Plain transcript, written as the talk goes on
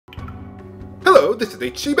Hello, this is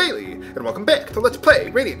HC Bailey, and welcome back to Let's Play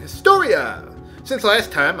Radiant Historia! Since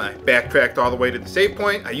last time, I backtracked all the way to the save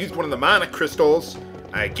point. I used one of the mana crystals.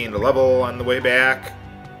 I gained a level on the way back.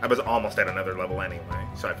 I was almost at another level anyway,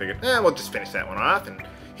 so I figured, we'll just finish that one off, and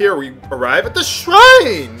here we arrive at the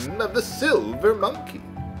Shrine of the Silver Monkey.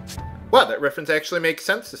 Wow, that reference actually makes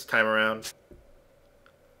sense this time around.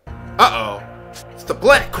 Uh-oh. It's the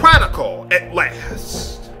Black Chronicle, at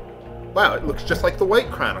last! Wow, it looks just like the White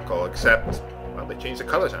Chronicle, except, well, they changed the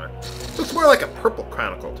colors on it. Looks more like a Purple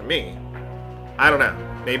Chronicle to me. I don't know.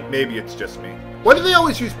 Maybe it's just me. Why do they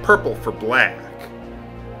always use purple for black?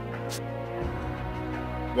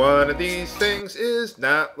 One of these things is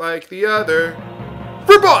not like the other.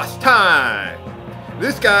 For boss time!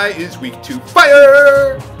 This guy is weak to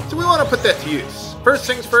fire! So we want to put that to use. First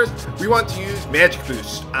things first, we want to use Magic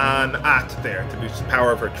Boost on Ott there to boost the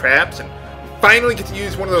power of her traps, and finally get to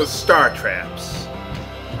use one of those star traps.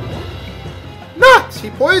 Nuts! He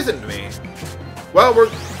poisoned me! Well, we're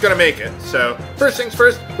gonna make it. So, first things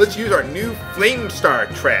first, let's use our new Flame Star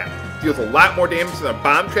trap. Deals a lot more damage than a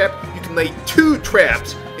bomb trap. You can lay 2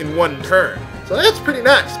 traps in one turn. So that's pretty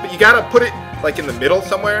nice, but you gotta put it like in the middle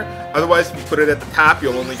somewhere. Otherwise, if you put it at the top,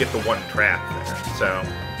 you'll only get the 1 trap there. So,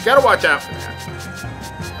 you gotta watch out for that.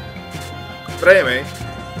 But anyway,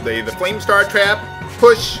 lay the Flame Star trap,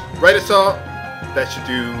 push, right assault. That should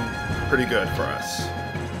do pretty good for us.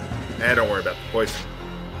 Don't worry about the poison.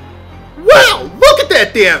 Wow, look at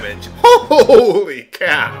that damage! Holy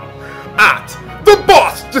cow! Ott, the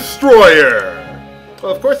Boss Destroyer!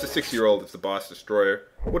 Well, of course the 6-year-old is the Boss Destroyer.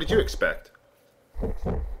 What did you expect?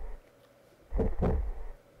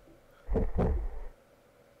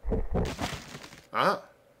 Ah.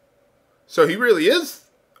 So he really is?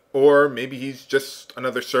 Or maybe he's just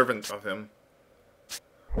another servant of him.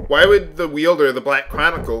 Why would the wielder of the Black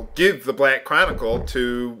Chronicle give the Black Chronicle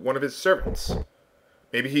to one of his servants?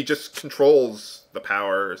 Maybe he just controls the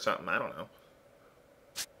power or something, I don't know.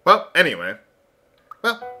 Well, anyway.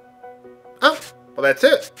 Well, that's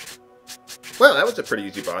it. Well, that was a pretty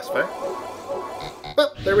easy boss fight.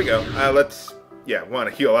 Well, there we go. We want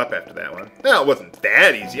to heal up after that one. Well, it wasn't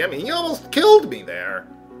that easy. I mean, he almost killed me there.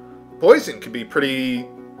 Poison can be pretty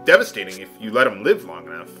devastating if you let him live long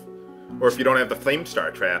enough. Or if you don't have the Flame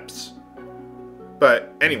Star traps.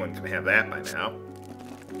 But anyone can have that by now.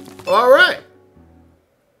 Well, alright.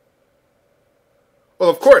 Well,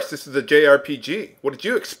 of course, this is a JRPG. What did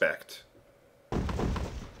you expect?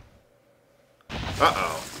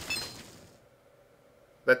 Uh-oh.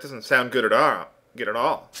 That doesn't sound good at all.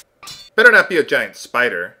 Better not be a giant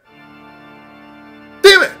spider.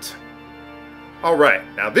 Damn it! Alright,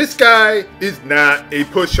 now this guy is not a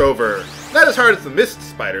pushover. Not as hard as the Mist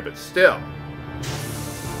Spider, but still.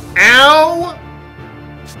 Ow!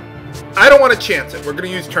 I don't want to chance it. We're going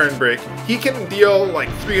to use Turn Break. He can deal like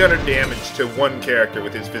 300 damage to one character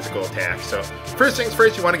with his physical attack. So, first things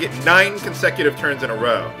first, you want to get 9 consecutive turns in a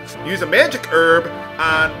row. Use a Magic Herb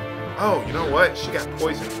on... Oh, you know what? She got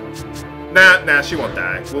poisoned. Nah, she won't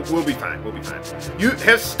die. We'll be fine. You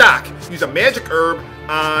have stock. Use a Magic Herb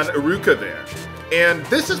on Iruka there. And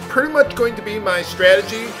this is pretty much going to be my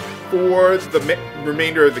strategy for the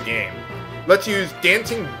remainder of the game. Let's use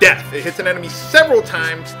Dancing Death. It hits an enemy several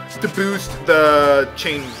times to boost the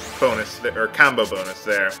chain bonus, or combo bonus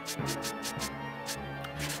there.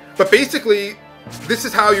 But basically, this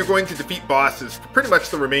is how you're going to defeat bosses for pretty much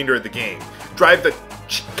the remainder of the game. Drive the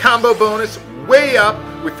combo bonus way up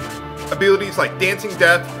with abilities like Dancing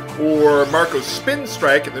Death or Marco's Spin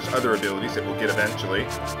Strike, and there's other abilities that we'll get eventually.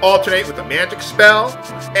 Alternate with a magic spell,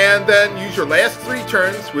 and then use your last 3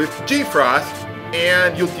 turns with G-Frost,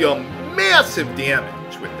 and you'll deal massive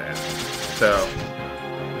damage with that. So,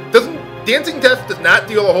 Dancing Death does not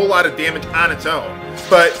deal a whole lot of damage on its own,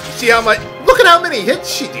 but you see how much, look at how many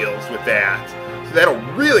hits she deals with that. So that'll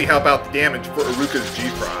really help out the damage for Iruka's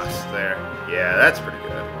G-Frost there. Yeah, that's pretty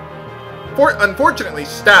good. Unfortunately,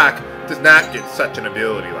 stock does not get such an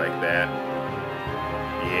ability like that.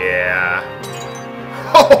 Yeah.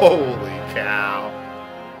 Holy cow.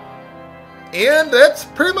 And that's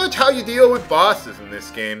pretty much how you deal with bosses in this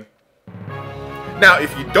game. Now,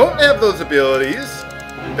 if you don't have those abilities,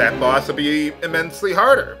 that boss will be immensely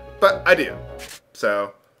harder. But I do.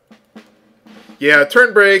 So, yeah,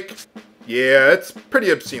 Turn Break, yeah, it's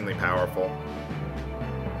pretty obscenely powerful.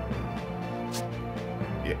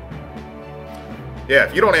 Yeah,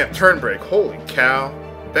 if you don't have Turn Break, holy cow,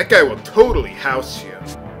 that guy will totally house you.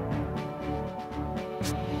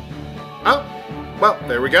 Oh, well,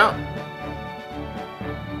 there we go.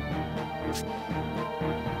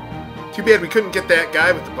 Too bad we couldn't get that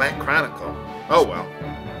guy with the Black Chronicle. Oh well.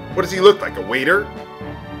 What does he look like, a waiter?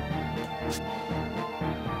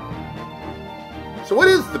 So what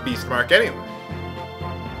is the beast mark anyway?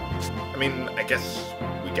 I mean, I guess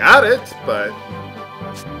we got it, but...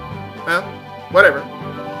 well, whatever.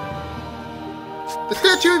 The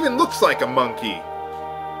statue even looks like a monkey.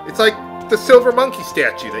 It's like the silver monkey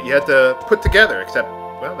statue that you had to put together, except,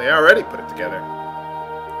 well, they already put it together.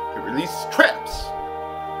 It released traps.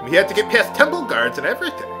 We had to get past temple guards and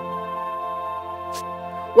everything.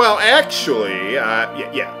 Well, actually,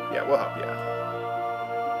 yeah, we'll help you out.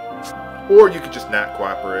 Or you could just not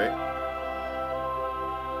cooperate.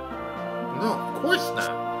 No, of course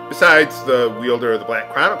not. Besides the wielder of the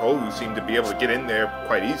Black Chronicle, who seemed to be able to get in there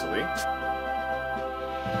quite easily.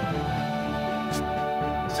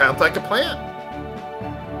 Sounds like a plan.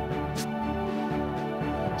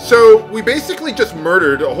 So, we basically just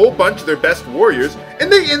murdered a whole bunch of their best warriors, and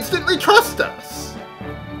they instantly trust us.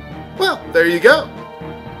 Well, there you go.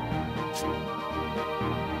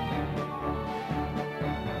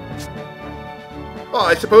 Well,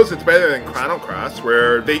 I suppose it's better than Chrono Cross,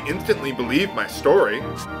 where they instantly believe my story,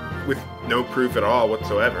 with no proof at all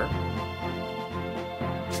whatsoever.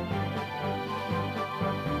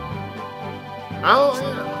 Oh,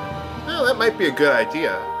 yeah. Well, that might be a good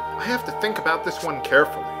idea. I have to think about this one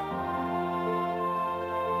carefully.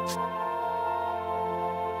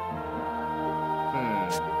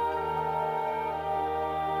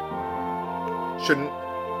 Shouldn't...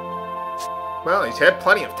 well, he's had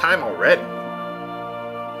plenty of time already.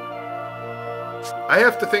 I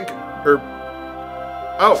have to think...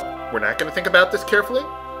 oh, we're not going to think about this carefully?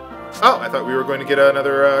 Oh, I thought we were going to get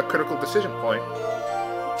another critical decision point.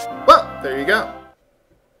 Well, there you go.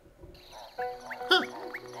 Huh.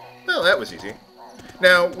 Well, that was easy.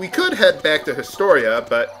 Now, we could head back to Historia,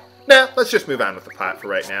 but... nah, let's just move on with the plot for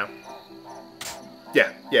right now.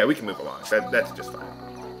 Yeah, we can move along. That's just fine.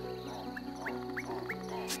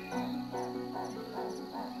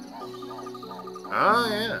 Oh,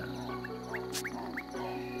 yeah.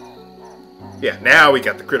 Yeah, now we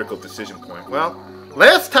got the critical decision point. Well,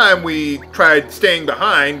 last time we tried staying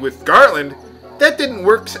behind with Garland, that didn't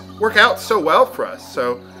work out so well for us.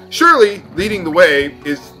 So surely leading the way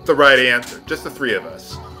is the right answer. Just the three of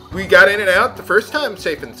us. We got in and out the first time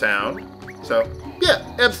safe and sound. So yeah,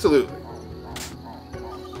 absolutely.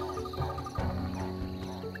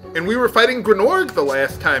 And we were fighting Granorg the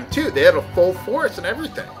last time too. They had a full force and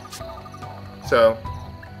everything. So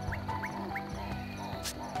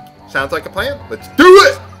sounds like a plan. Let's do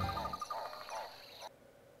it!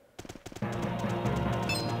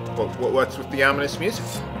 What's with the ominous music?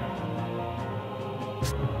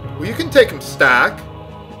 Well, you can take him stock.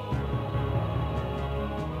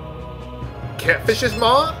 Catfish's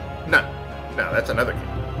Maw? No, that's another game.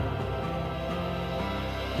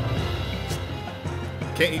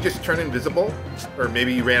 Can't you just turn invisible? Or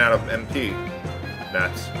maybe you ran out of MP.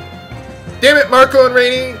 Nuts. Damn it, Marco and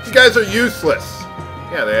Rainy! You guys are useless!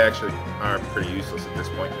 Yeah, they actually are pretty useless at this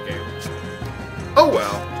point in the game. Oh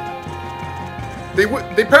well.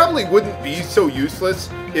 They probably wouldn't be so useless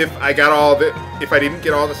if I didn't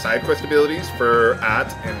get all the side quest abilities for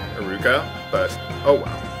At and Aruka, but oh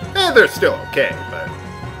well. They're still okay, but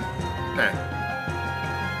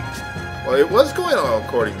well, it was going all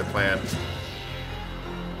according to plan.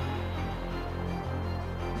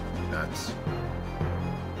 Nuts.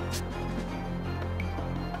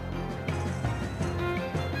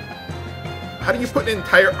 How do you put an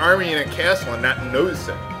entire army in a castle and not notice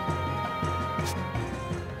it?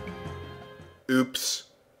 Oops.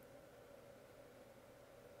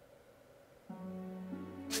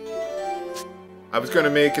 I was going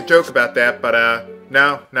to make a joke about that, but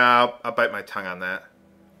no, I'll bite my tongue on that.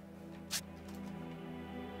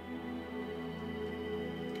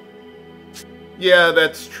 Yeah,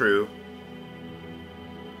 that's true.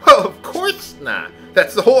 Well, of course not.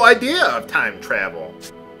 That's the whole idea of time travel.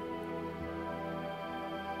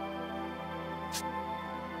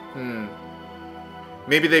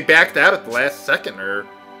 Maybe they backed out at the last second, or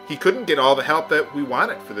he couldn't get all the help that we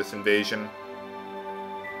wanted for this invasion.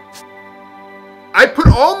 I put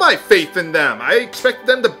all my faith in them. I expected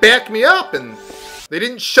them to back me up, and they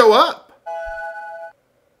didn't show up.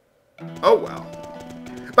 Oh well.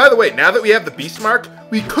 By the way, now that we have the beast mark,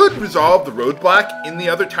 we could resolve the roadblock in the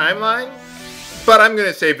other timeline, but I'm going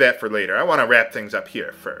to save that for later. I want to wrap things up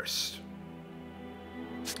here first.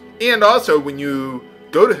 And also, when you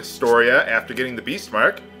go to Historia after getting the beast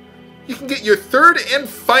mark, you can get your third and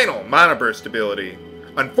final mana burst ability.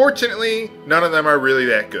 Unfortunately, none of them are really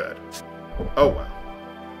that good. Oh well.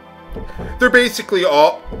 They're basically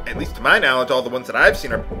all, at least to my knowledge, all the ones that I've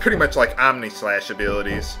seen are pretty much like Omni-Slash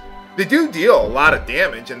abilities. They do deal a lot of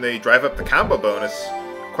damage and they drive up the combo bonus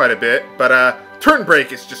quite a bit, but turn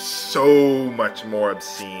break is just so much more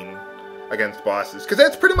obscene against bosses, because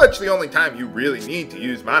that's pretty much the only time you really need to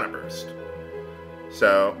use mana burst.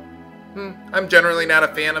 So, I'm generally not a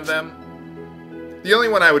fan of them. The only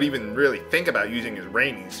one I would even really think about using is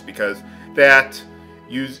Rainey's, because that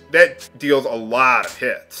deals a lot of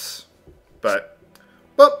hits. But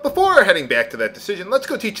before heading back to that decision, let's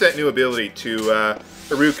go teach that new ability to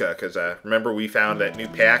Iruka, because remember we found that new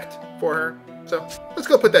pact for her? So let's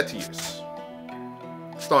go put that to use.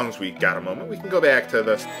 As long as we got a moment, we can go back to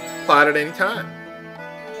the plot at any time.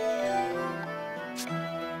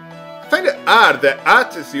 I find it odd that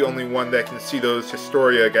At is the only one that can see those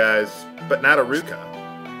Historia guys, but not Iruka.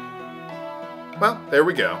 Well, there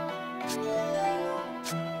we go.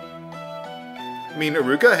 I mean,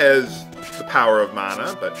 Iruka has the power of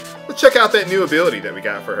mana, but let's check out that new ability that we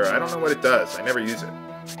got for her. I don't know what it does. I never use it.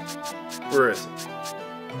 Where is it?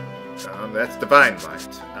 That's Divine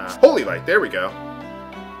Light. Holy Light, there we go.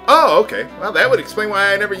 Oh, okay. Well, that would explain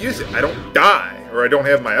why I never use it. I don't die, or I don't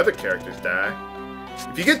have my other characters die.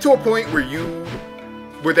 If you get to a point where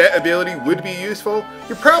that ability would be useful,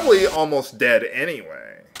 you're probably almost dead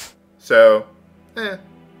anyway. So,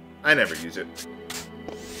 I never use it.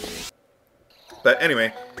 But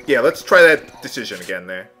anyway, yeah, let's try that decision again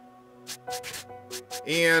there.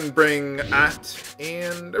 And bring At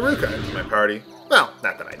and Iruka into my party. Well,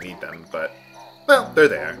 not that I need them, but, well, they're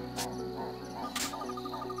there.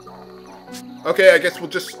 Okay, I guess we'll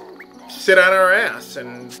just sit on our ass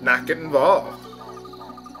and not get involved.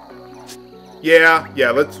 Yeah,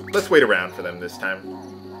 let's wait around for them this time.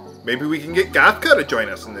 Maybe we can get Gothka to join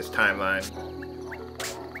us in this timeline.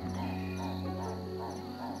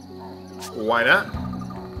 Why not?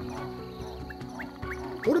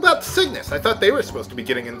 What about Cygnus? I thought they were supposed to be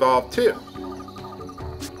getting involved too.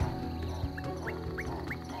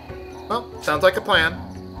 Well, sounds like a plan.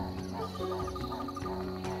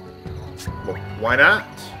 Well, why not?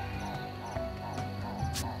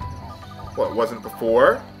 Well, it wasn't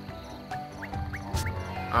before?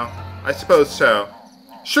 Oh, I suppose so.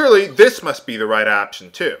 Surely this must be the right option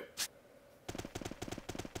too.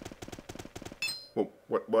 Well,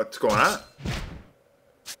 what's going on?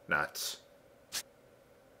 Nuts.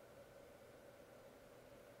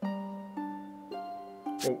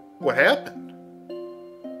 Well, what happened?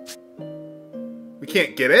 We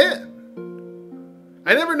can't get in.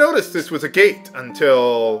 I never noticed this was a gate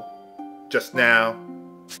until just now.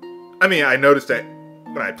 I mean, I noticed that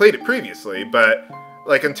when I played it previously, but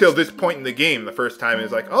like until this point in the game, the first time it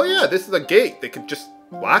was like, oh yeah, this is a gate. They could just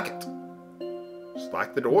lock it. Just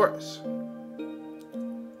lock the doors.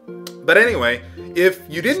 But anyway, if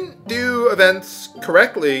you didn't do events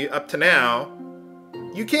correctly up to now,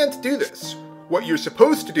 you can't do this. What you're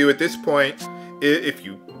supposed to do at this point, if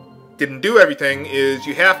you didn't do everything, is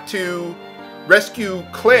you have to rescue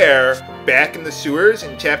Claire back in the sewers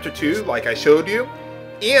in Chapter 2, like I showed you,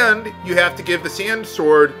 and you have to give the Sand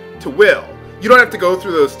Sword to Will. You don't have to go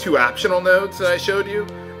through those 2 optional nodes that I showed you,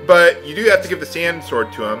 but you do have to give the Sand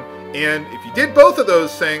Sword to him, and if you did both of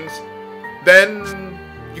those things, then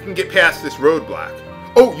you can get past this roadblock.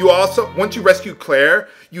 Oh, you also, once you rescue Claire,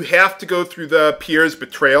 you have to go through the Pierre's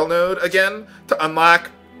Betrayal node again to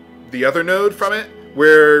unlock the other node from it,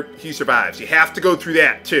 where he survives. You have to go through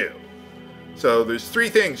that too. So there's 3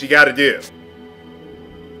 things you gotta do.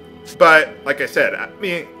 But, like I said, I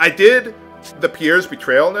mean, I did the Pierre's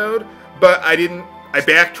Betrayal node, but I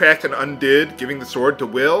backtracked and undid giving the sword to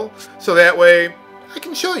Will, so that way I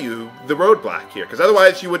can show you the roadblock here, because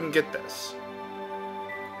otherwise you wouldn't get this.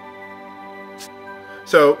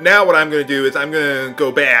 So now what I'm going to do is I'm going to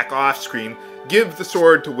go back off screen, give the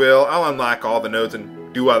sword to Will, I'll unlock all the nodes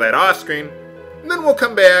and do all that off screen, and then we'll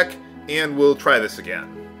come back and we'll try this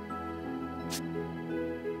again.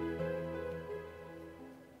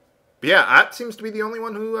 But yeah, At seems to be the only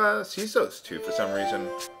one who sees those 2 for some reason.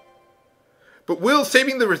 But will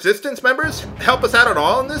saving the Resistance members help us out at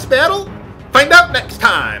all in this battle? Find out next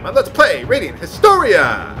time on Let's Play Radiant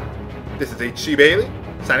Historia! This is HC Bailey,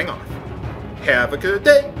 signing off. Have a good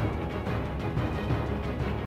day.